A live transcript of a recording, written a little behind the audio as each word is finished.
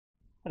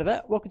Hello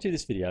there, welcome to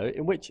this video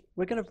in which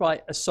we're going to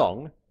write a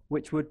song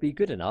which would be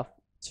good enough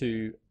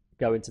to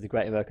go into the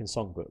Great American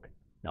Songbook.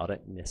 Now I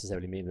don't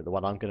necessarily mean that the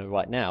one I'm going to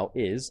write now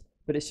is,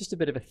 but it's just a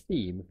bit of a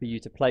theme for you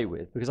to play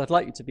with because I'd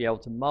like you to be able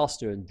to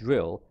master and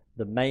drill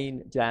the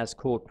main jazz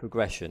chord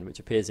progression which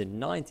appears in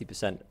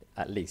 90%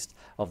 at least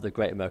of the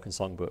Great American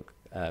Songbook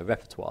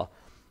repertoire,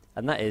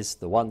 and that is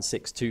the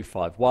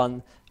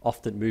 1-6-2-5-1,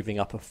 often moving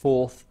up a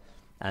fourth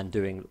and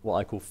doing what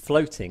I call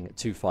floating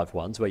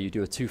 2-5-1s, where you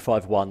do a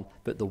 2-5-1,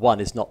 but the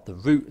 1 is not the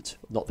root,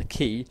 not the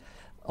key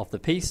of the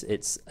piece,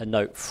 it's a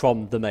note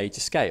from the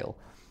major scale.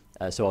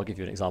 So I'll give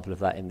you an example of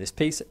that in this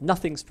piece.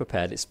 Nothing's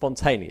prepared, it's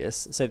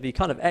spontaneous, so the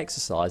kind of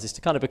exercise is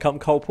to kind of become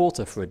Cole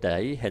Porter for a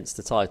day, hence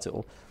the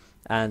title.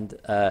 And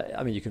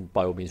I mean, you can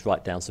by all means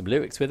write down some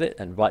lyrics with it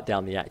and write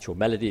down the actual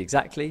melody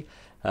exactly,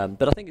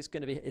 but I think it's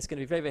going to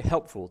be very, very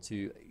helpful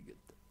to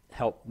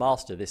help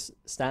master this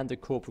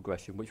standard chord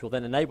progression, which will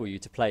then enable you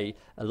to play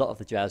a lot of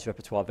the jazz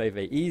repertoire very,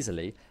 very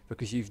easily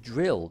because you've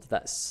drilled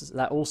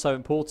that also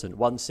important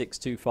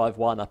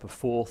 1-6-2-5-1 up a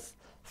fourth,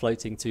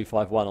 floating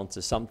 2-5-1 onto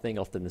something,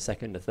 often the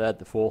second, the third,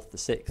 the fourth, the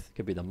sixth,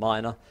 could be the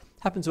minor.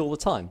 Happens all the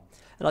time.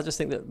 And I just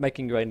think that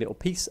making your own little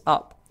piece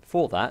up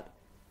for that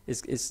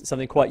is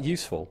something quite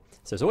useful.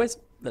 So as always,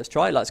 let's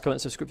try. Likes,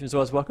 comments, subscriptions as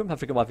well as welcome.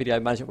 Have a look at my video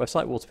management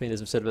website,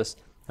 Waterpianism Syllabus,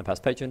 and perhaps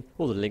Patreon.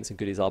 All the links and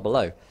goodies are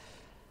below.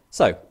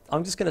 So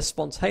I'm just going to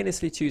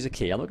spontaneously choose a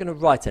key. I'm not going to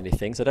write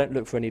anything, so don't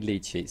look for any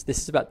lead sheets. This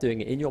is about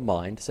doing it in your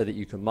mind so that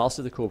you can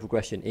master the chord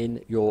progression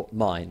in your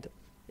mind.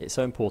 It's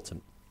so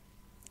important.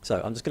 So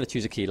I'm just going to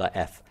choose a key like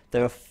F.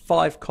 There are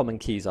 5 common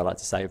keys, I like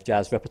to say, of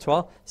jazz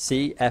repertoire: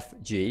 C, F,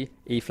 G,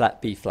 E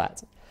flat, B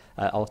flat.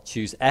 I'll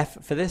choose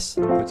F for this,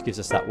 which gives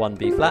us that 1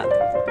 B flat.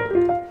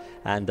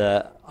 And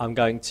I'm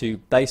going to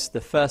base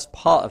the first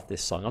part of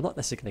this song. I'm not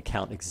necessarily going to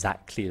count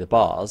exactly the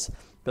bars,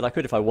 but I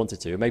could if I wanted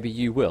to. Maybe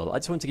you will. I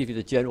just want to give you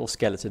the general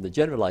skeleton, the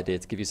general idea,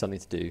 to give you something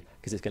to do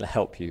because it's going to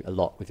help you a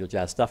lot with your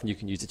jazz stuff, and you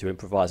can use it to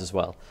improvise as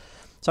well.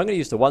 So I'm going to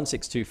use the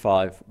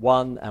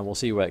 1-6-2-5-1, and we'll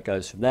see where it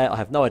goes from there. I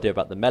have no idea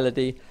about the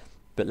melody,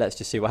 but let's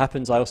just see what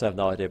happens. I also have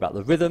no idea about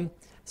the rhythm.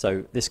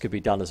 So this could be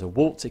done as a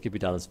waltz, it could be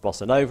done as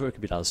bossa nova, it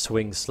could be done as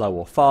swing, slow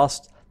or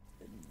fast,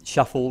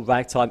 shuffle,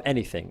 ragtime,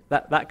 anything.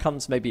 That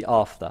comes maybe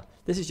after.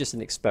 This is just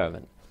an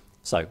experiment.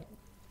 So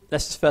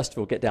let's just first of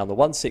all get down the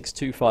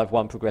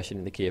 1-6-2-5-1 progression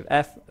in the key of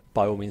F.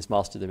 By all means,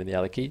 master them in the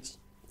other keys,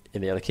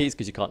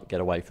 because you can't get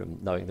away from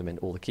knowing them in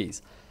all the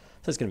keys.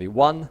 So it's going to be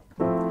 1,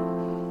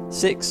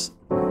 6,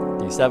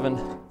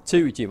 D7,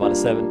 2, G minor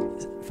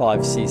 7, 5,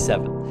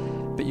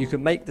 C7. But you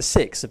can make the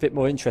 6 a bit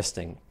more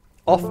interesting.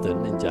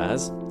 Often in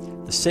jazz,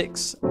 the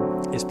 6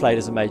 is played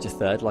as a major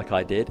third, like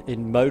I did.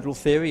 In modal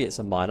theory, it's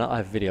a minor. I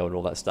have video and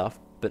all that stuff,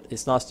 but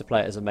it's nice to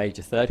play it as a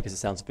major third because it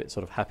sounds a bit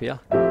sort of happier.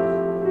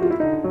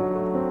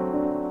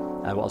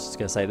 And what I was just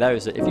going to say there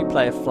is that if you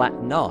play a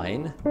flat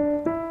 9,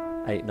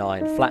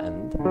 8-9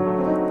 flattened,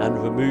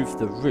 and remove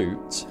the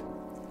root,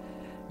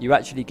 you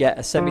actually get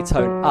a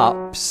semitone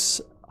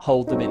ups,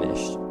 whole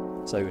diminished.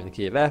 So in the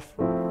key of F,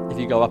 if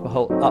you go up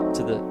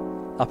to the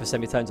upper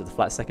semitone to the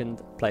flat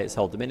second, play its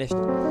whole diminished.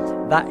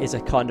 That is a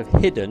kind of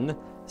hidden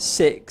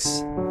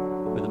 6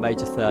 with a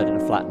major third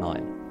and a flat 9.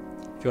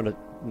 If you want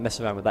to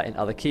mess around with that in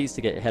other keys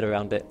to get your head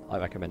around it, I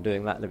recommend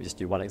doing that. Let me just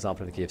do one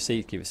example in the key of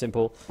C to keep it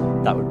simple.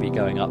 That would be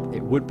going up,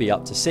 it would be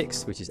up to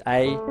 6, which is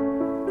A.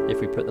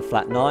 If we put the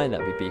flat 9, that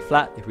would be B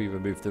flat. If we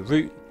remove the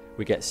root,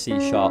 we get C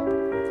sharp,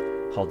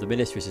 whole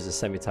diminished, which is a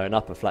semitone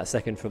up, a flat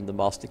second from the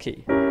master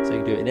key. So you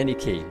can do it in any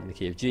key. In the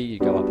key of G, you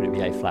go up and it would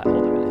be A flat,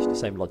 whole diminished, the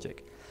same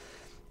logic.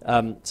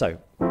 So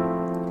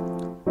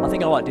I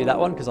think I might do that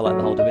one because I like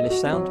the whole diminished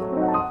sound.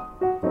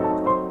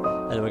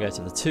 And then we go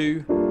to the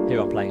 2. Here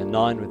I'm playing a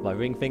 9 with my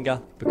ring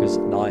finger because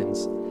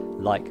 9s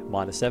like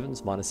minor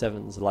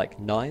 7s like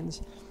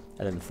 9s,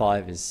 and then the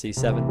 5 is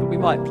C7. But we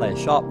might play a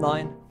sharp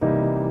 9,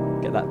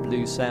 get that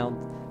blues sound,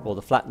 or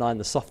the flat 9,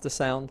 the softer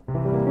sound.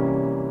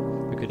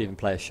 We could even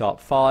play a sharp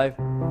 5,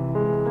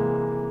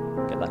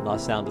 get that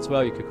nice sound as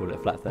well. You could call it a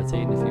flat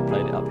 13 if you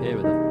played it up here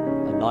with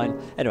a 9.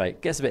 Anyway,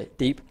 it gets a bit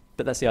deep,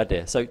 but that's the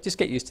idea. So just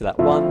get used to that.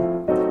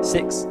 1,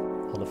 6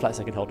 on the flat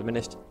second whole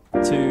diminished,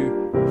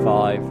 2,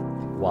 5,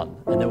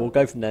 1, and then we'll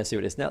go from there and see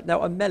what it is.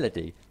 Now a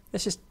melody.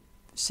 Let's just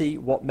see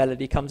what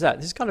melody comes out.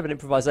 This is kind of an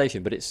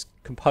improvisation, but it's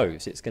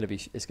composed. It's going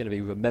to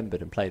be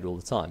remembered and played all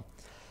the time.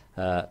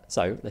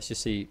 So let's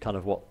just see kind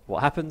of what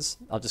happens.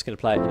 I'm just going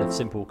to play it in a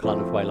simple kind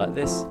of way like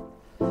this.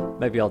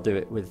 Maybe I'll do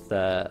it with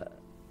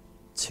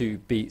 2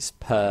 beats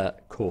per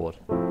chord,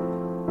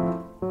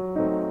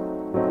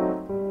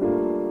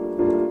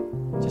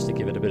 just to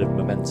give it a bit of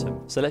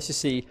momentum. So let's just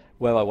see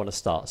where I want to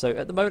start. So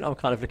at the moment I'm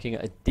kind of looking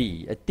at a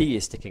D. A D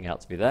is sticking out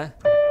to me there.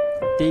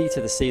 D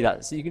to the C,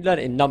 so you can learn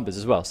it in numbers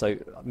as well. So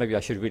maybe I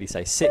should really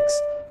say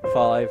 6,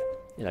 5,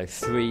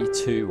 3,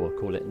 2, or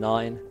call it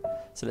 9.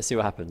 So let's see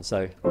what happens.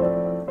 So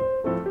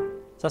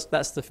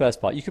that's the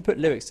first part. You could put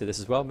lyrics to this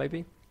as well,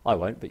 maybe. I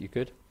won't, but you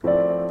could.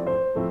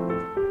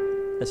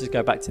 Let's just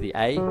go back to the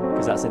A,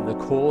 because that's in the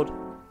chord.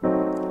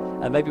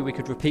 And maybe we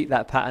could repeat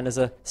that pattern as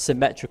a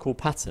symmetrical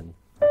pattern.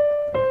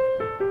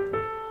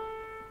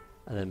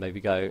 and then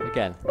maybe go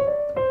again.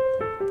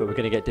 But we're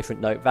going to get different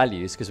note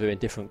values because we're in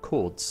different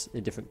chords,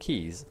 in different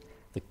keys.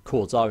 The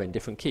chords are in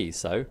different keys,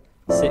 so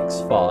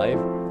 6, 5,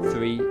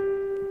 3,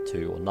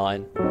 2 or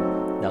 9.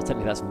 Now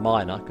technically that's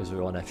minor because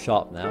we're on F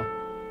sharp now.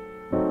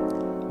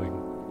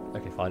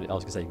 Okay, fine, I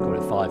was going to say you can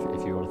call it 5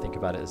 if you want to think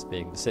about it as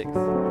being the 6th.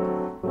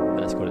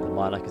 But let's call it the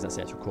minor because that's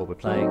the actual chord we're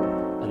playing.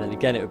 And then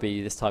again it would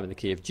be this time in the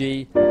key of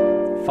G,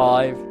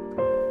 5,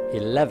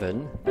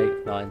 11,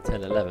 8, 9,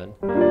 10, 11,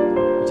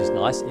 which is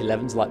nice.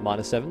 11s like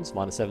minor 7s,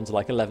 minor 7s are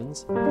like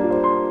 11s.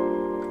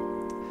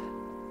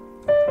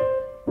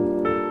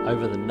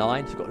 Over the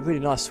 9, we've got really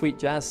nice sweet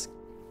jazz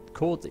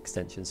chord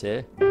extensions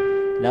here.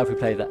 Now if we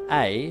play the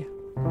A,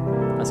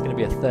 that's going to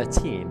be a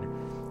 13.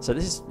 So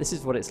this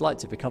is what it's like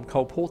to become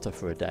Cole Porter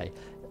for a day.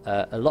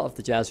 A lot of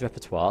the jazz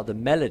repertoire, the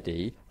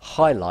melody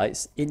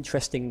highlights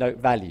interesting note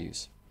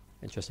values.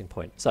 Interesting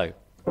point. So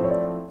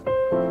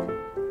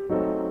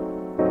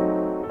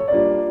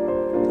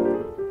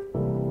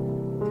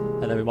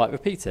and then we might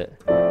repeat it.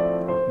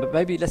 But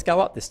maybe let's go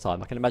up this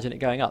time. I can imagine it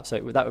going up. So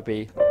that would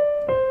be,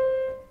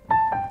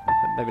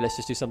 maybe let's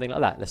just do something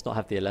like that. Let's not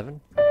have the 11.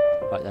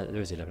 Right, there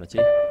is 11 at G.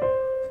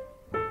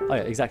 Oh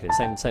yeah, exactly,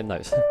 same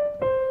notes.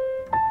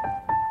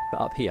 But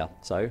up here.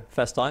 So,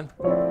 first time.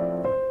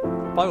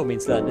 By all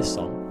means learn this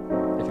song,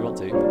 if you want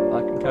to. I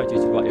encourage you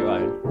to write your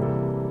own.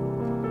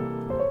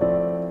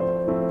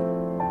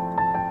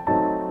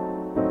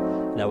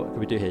 Now what can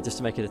we do here? Just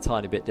to make it a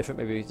tiny bit different,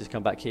 maybe we just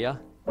come back here.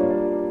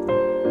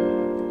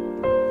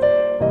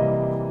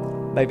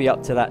 Maybe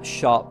up to that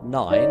sharp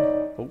 9.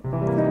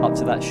 Up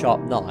to that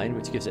sharp 9,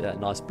 which gives it that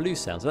nice blues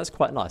sound. So that's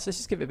quite nice. Let's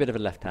just give it a bit of a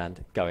left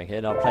hand going here.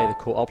 And I'll play the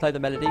chord. I'll play the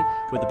melody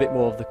with a bit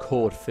more of the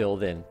chord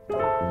filled in.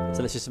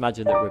 So let's just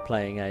imagine that we're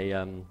playing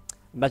a.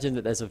 Imagine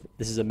that this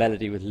is a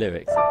melody with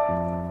lyrics.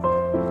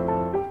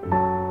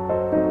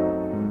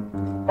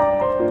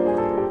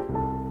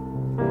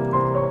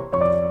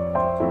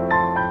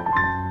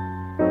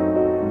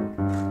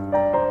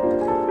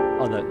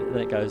 Oh no!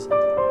 Then it goes.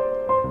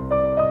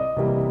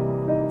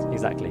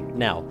 Exactly.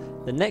 Now,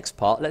 the next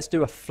part, let's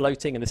do a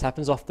floating, and this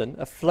happens often,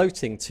 a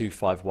floating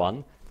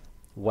 2-5-1,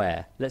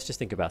 where, let's just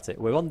think about it,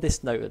 we're on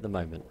this note at the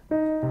moment.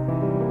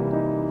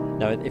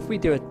 Now, if we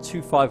do a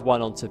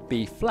 2-5-1 onto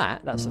B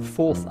flat, that's a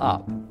fourth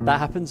up. That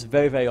happens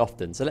very, very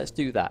often, so let's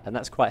do that, and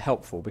that's quite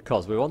helpful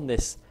because we're on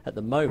this at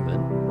the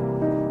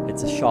moment,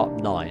 it's a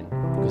sharp 9,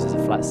 because there's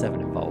a flat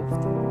 7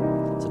 involved.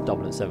 It's a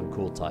dominant 7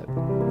 chord type.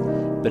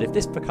 But if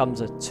this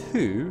becomes a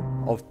 2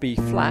 of B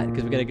flat,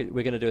 because we're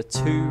going to do a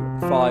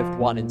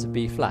 2-5-1 into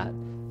B flat,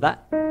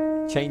 that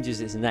changes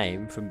its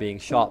name from being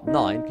sharp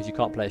 9, because you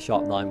can't play a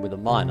sharp 9 with a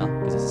minor,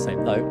 because it's the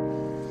same note.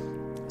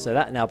 So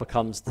that now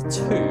becomes the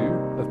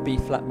 2 of B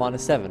flat minor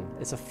 7.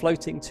 It's a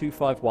floating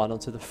 2-5-1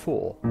 onto the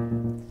 4.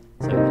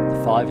 So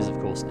the 5 is of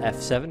course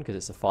F7, because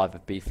it's the 5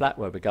 of B flat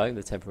where we're going,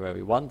 the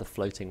temporary 1, the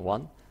floating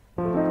 1.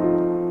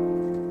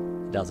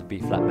 Down to B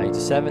flat major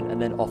 7, and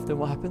then often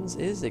what happens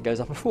is it goes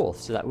up a fourth,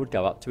 so that would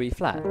go up to E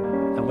flat.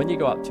 And when you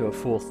go up to a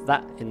fourth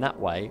in that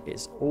way,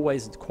 it's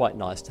always quite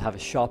nice to have a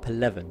sharp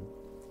 11.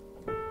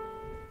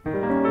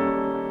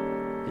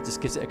 It just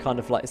gives it a kind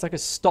of like, it's like a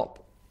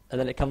stop and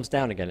then it comes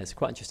down again. It's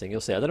quite interesting.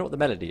 You'll see. I don't know what the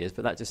melody is,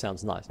 but that just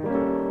sounds nice.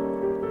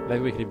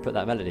 Maybe we could even put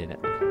that melody in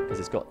it because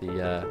it's got the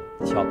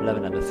sharp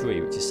 11 and a 3,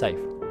 which is safe.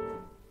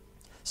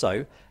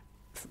 So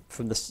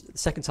from the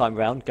second time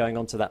round, going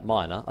on to that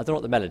minor, I don't know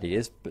what the melody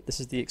is, but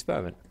this is the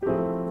experiment.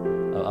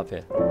 Oh, up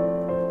here.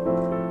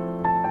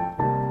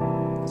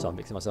 So I'm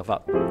mixing myself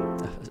up.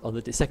 On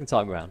the second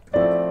time round.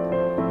 Okay.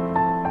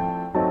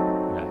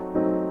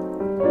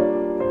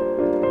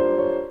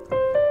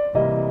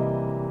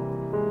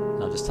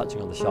 And I'm just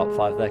touching on the sharp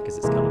 5 there because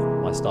it's kind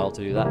of my style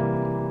to do that.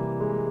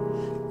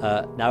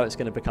 Now it's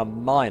going to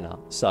become minor,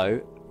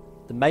 so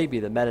maybe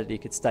the melody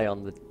could stay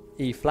on the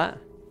E flat,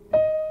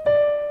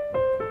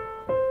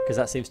 because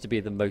that seems to be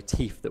the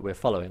motif that we're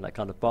following, that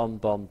kind of bom,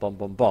 bom, bom,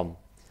 bom, bom.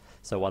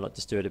 So why not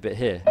just do it a bit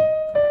here?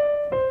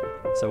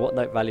 So what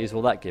note values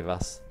will that give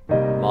us?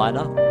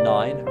 Minor,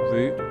 9,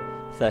 root,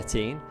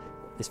 13.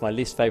 It's my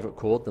least favourite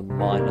chord, the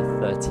minor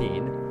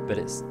 13, but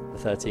the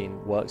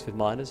 13 works with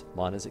minors.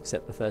 Minors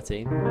accept the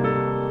 13.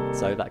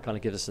 So that kind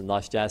of gives us some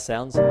nice jazz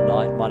sounds.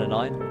 9, minor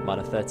 9,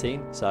 minor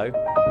 13. So,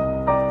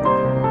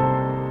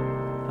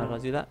 how did I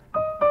do that?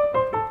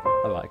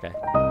 Oh, right, okay.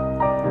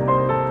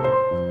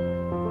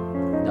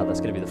 Now that's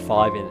going to be the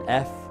 5 in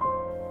F.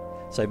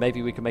 So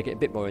maybe we can make it a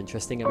bit more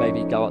interesting and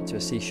maybe go up to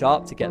a C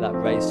sharp to get that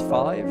raised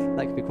 5.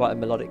 That could be quite a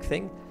melodic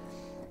thing.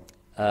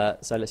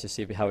 So let's just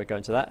see how we go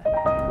into that.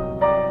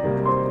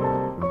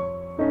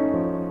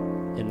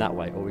 In that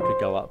way, or we could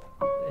go up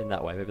in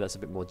that way. Maybe that's a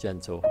bit more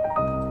gentle.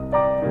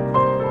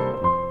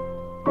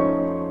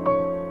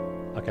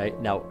 Okay,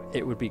 now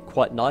it would be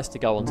quite nice to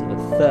go onto the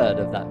 3rd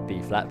of that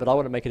B flat, but I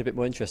want to make it a bit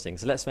more interesting.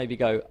 So let's maybe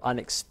go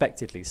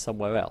unexpectedly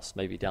somewhere else,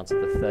 maybe down to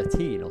the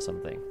 13 or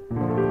something,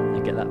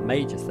 and get that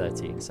major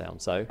 13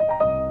 sound. So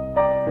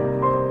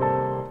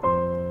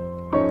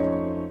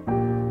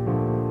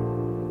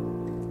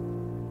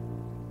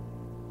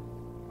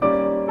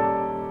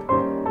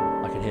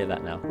I can hear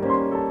that now.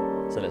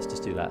 let's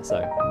just do that.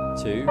 So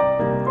 2,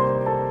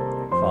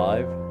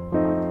 5,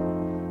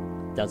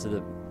 down to the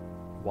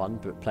 1,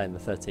 but playing the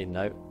 13th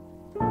note.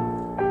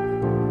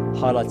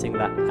 Highlighting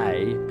that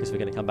A, because we're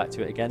going to come back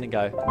to it again and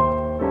go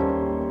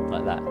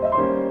like that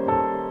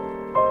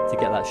to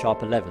get that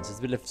sharp 11. So it's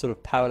a bit of sort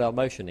of parallel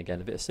motion again,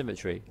 a bit of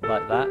symmetry,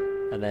 like that,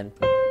 and then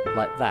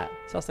like that.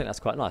 So I think that's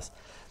quite nice.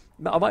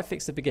 I might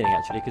fix the beginning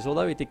actually, because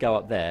although it did go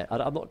up there,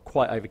 I'm not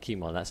quite over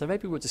keen on that. So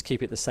maybe we'll just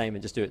keep it the same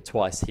and just do it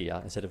twice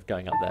here instead of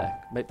going up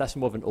there. Maybe that's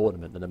more of an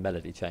ornament than a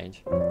melody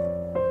change.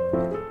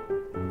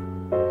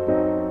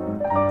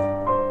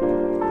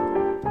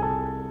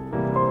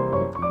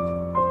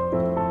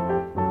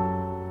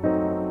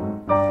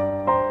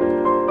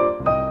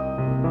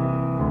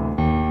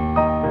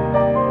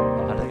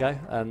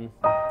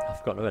 I've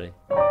forgotten already.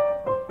 So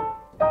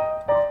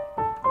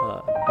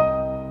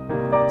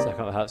I can't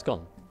remember how it's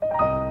gone.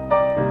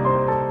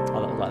 Oh,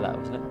 that was like that,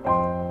 wasn't it?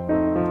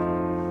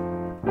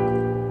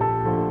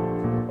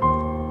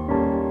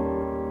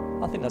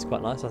 I think that's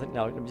quite nice. I think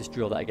now let me just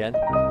drill that again.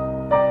 Oh,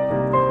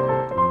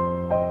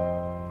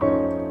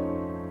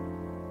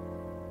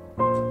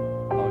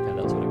 okay,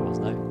 that's what it was.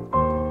 No,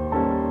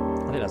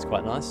 I think that's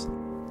quite nice.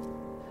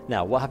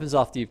 Now, what happens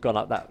after you've gone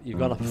up that? You've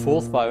gone up a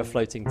fourth via a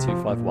floating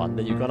 2-5-1,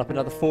 then you've gone up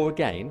another 4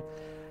 again.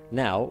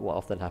 Now, what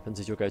often happens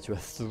is you'll go to a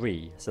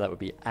 3, so that would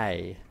be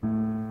A.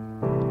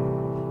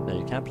 Now,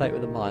 you can play it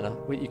with a minor.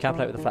 You can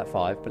play it with a flat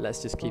 5, but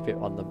let's just keep it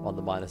on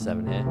the minor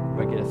 7 here.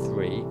 Regular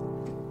 3.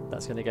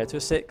 That's going to go to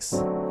a 6.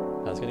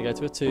 That's going to go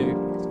to a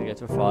 2. It's going to go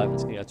to a 5.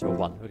 It's going to go to a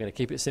 1. We're going to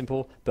keep it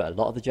simple, but a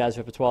lot of the jazz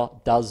repertoire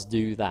does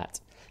do that.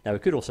 Now, we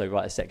could also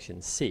write a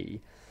section C,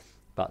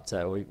 but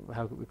how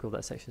would we call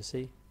that section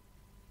C?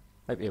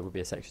 Maybe it would be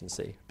a section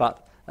C,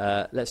 but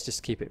let's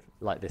just keep it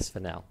like this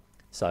for now.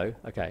 So,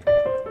 okay,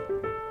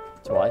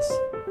 twice.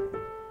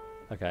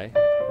 Okay,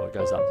 well it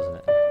goes up, doesn't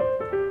it?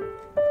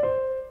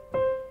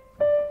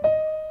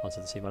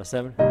 Onto the C minor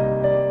 7.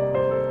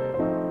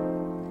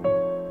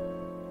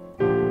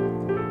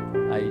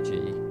 A,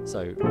 G,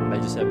 so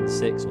major 7,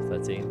 6 or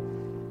 13.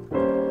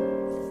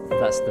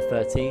 That's the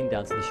 13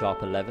 down to the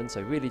sharp 11,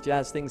 so really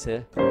jazz things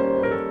here.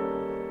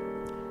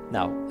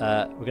 Now,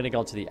 we're going to go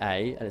on to the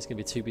A, and it's going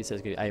to be 2 beats, so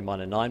it's going to be A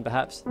minor 9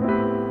 perhaps. To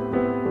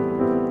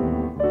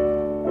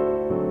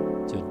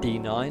a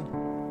D9,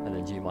 and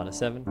then G minor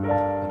 7, and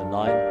a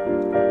 9,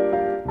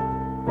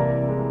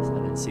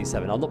 and then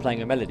C7. I'm not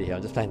playing a melody here,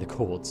 I'm just playing the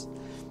chords.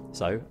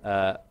 So,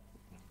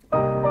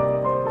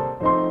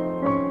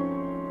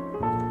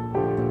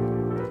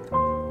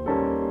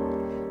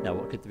 now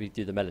what could we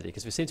do the melody?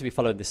 Because we seem to be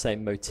following the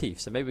same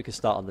motif, so maybe we could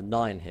start on the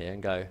 9 here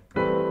and go...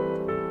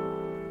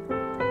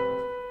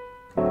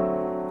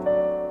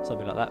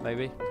 something like that,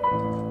 maybe.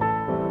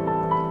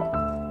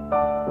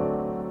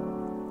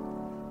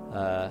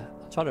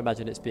 I'm trying to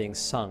imagine it's being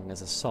sung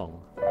as a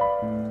song.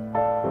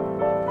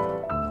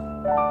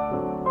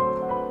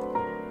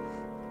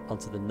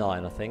 Onto the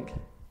 9, I think.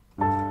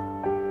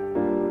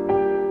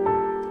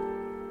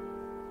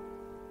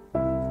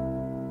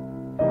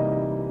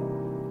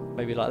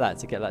 Maybe like that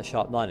to get that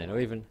sharp 9 in, or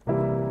even,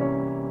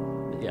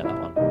 yeah, that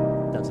one.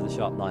 Down to the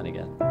sharp 9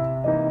 again.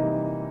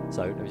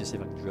 So let me just see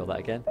if I can drill that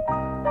again.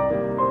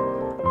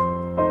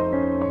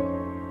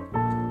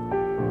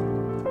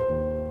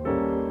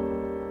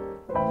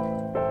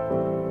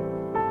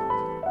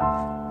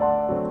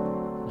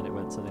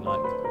 Something like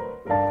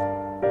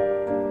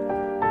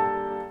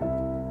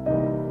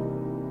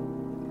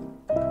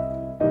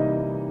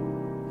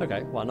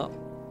okay, why not?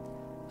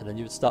 And then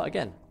you would start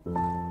again.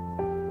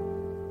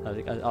 I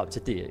think up to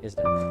D, isn't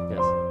it?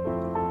 Yes.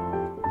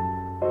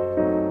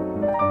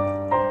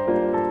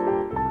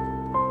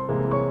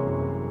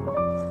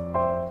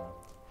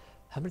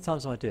 How many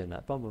times am I doing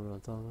that?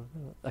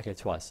 Okay,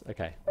 twice.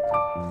 Okay.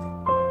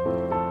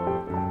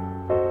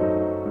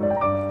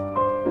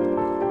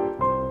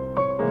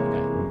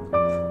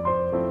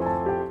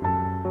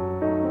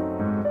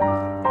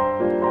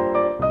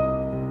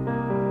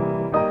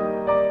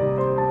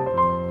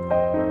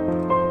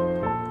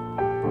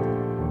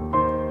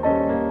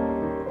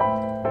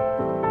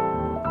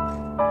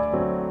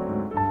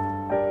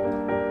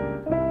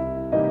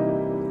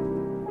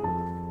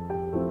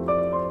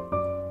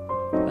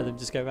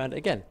 Just go around it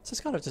again. So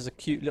it's kind of just a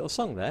cute little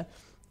song there.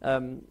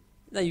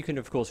 Now you can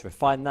of course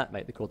refine that,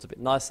 make the chords a bit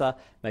nicer.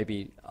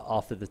 Maybe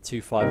after the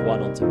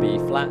 2-5-1 onto B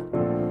flat,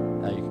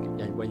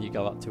 when you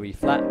go up to E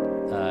flat,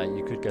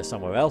 you could go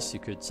somewhere else. You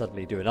could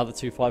suddenly do another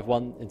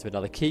 2-5-1 into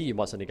another key. You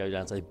might suddenly go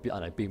down to I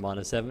don't know, B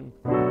minor 7,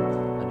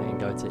 and then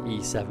go to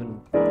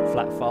E7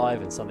 flat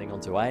 5 and something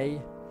onto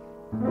A.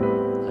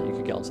 You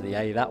could get onto the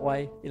A that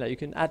way. You know, you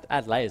can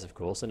add layers of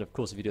course, and of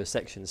course if you do a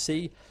section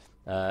C,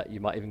 you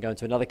might even go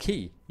into another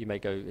key. You may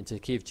go into the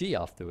key of G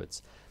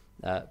afterwards.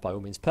 By all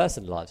means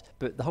personalised.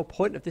 But the whole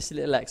point of this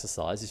little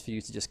exercise is for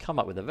you to just come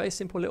up with a very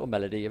simple little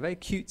melody, a very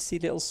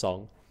cutesy little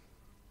song,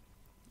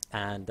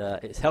 and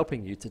it's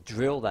helping you to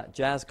drill that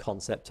jazz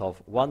concept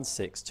of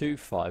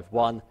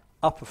 1-6-2-5-1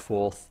 upper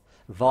fourth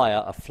via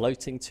a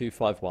floating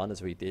 2-5-1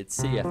 as we did,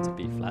 C F to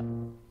B flat.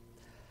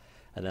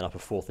 and then up a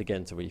fourth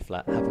again to E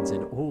flat. Happens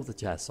in all the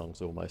jazz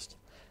songs almost.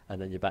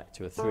 And then you're back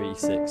to a 3,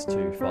 6,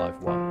 2,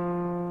 5,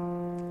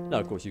 1. Now,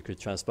 of course, you could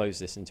transpose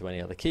this into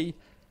any other key.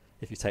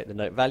 If you take the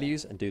note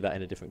values and do that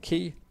in a different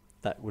key,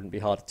 that wouldn't be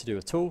hard to do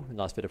at all. A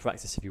nice bit of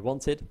practice if you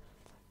wanted.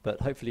 But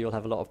hopefully you'll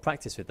have a lot of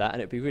practice with that,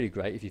 and it'd be really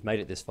great if you've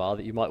made it this far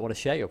that you might want to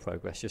share your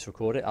progress. Just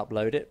record it,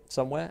 upload it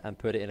somewhere, and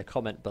put it in a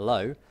comment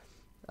below.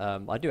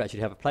 I do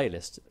actually have a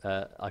playlist.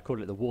 I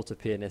call it the Water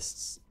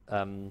Pianist's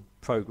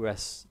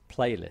Progress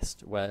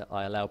Playlist, where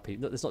I allow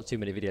people... There's not too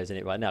many videos in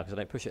it right now because I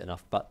don't push it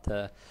enough,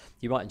 but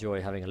you might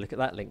enjoy having a look at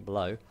that link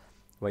below,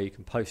 where you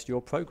can post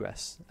your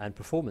progress and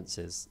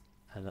performances,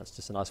 and that's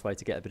just a nice way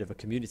to get a bit of a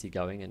community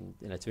going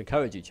and to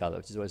encourage each other,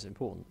 which is always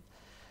important.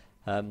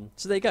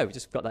 So there you go, we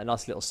just got that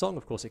nice little song.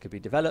 Of course, it could be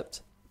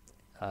developed,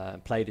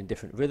 played in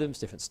different rhythms,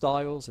 different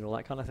styles, and all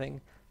that kind of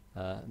thing.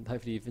 And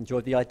hopefully you've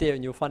enjoyed the idea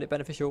and you'll find it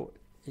beneficial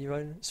in your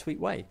own sweet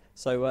way.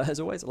 So as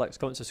always, likes,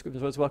 comments, subscriptions,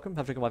 as well as welcome.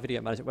 Have a look at my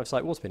video management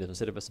website, Water Pianism,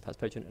 Syllabus, and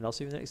Patreon, and I'll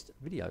see you in the next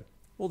video.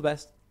 All the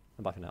best,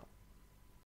 and bye for now.